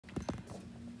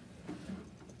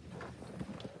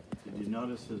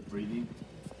notice his breathing?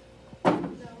 Very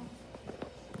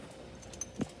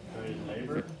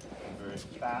labored, and very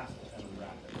fast and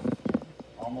rapid.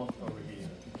 Almost overheating.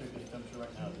 If you took his temperature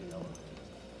right now, it'd be elevated.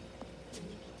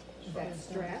 Is that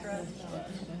stress?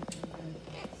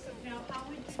 So now, how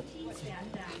would you teach that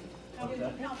then? How would you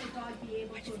help a dog be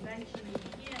able to eventually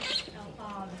get,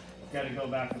 Got to go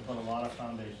back and put a lot of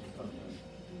foundation stuff in.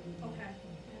 okay.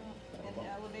 And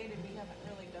elevated, we haven't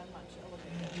really done much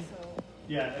elevated, so.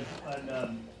 Yeah,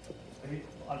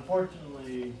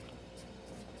 unfortunately,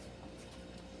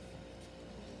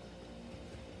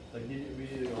 like we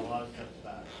need to go a lot of steps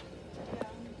back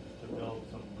to build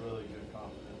some really good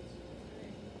confidence.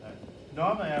 And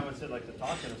normally I would say like the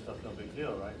talking and stuff, no big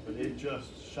deal, right? But it just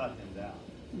shut him down.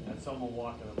 And someone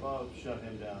walking above shut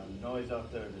him down. Noise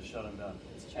out there to shut him down.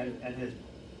 And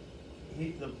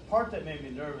the part that made me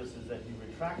nervous is that he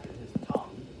retracted his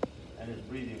tongue and his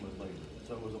breathing was labored.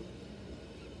 So it was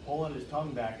pulling his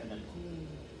tongue back and then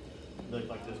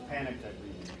like this panic type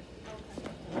breathing.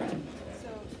 Okay. So,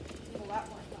 a lot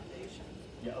more foundation.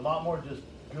 Yeah, a lot more just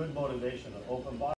good motivation, an open body.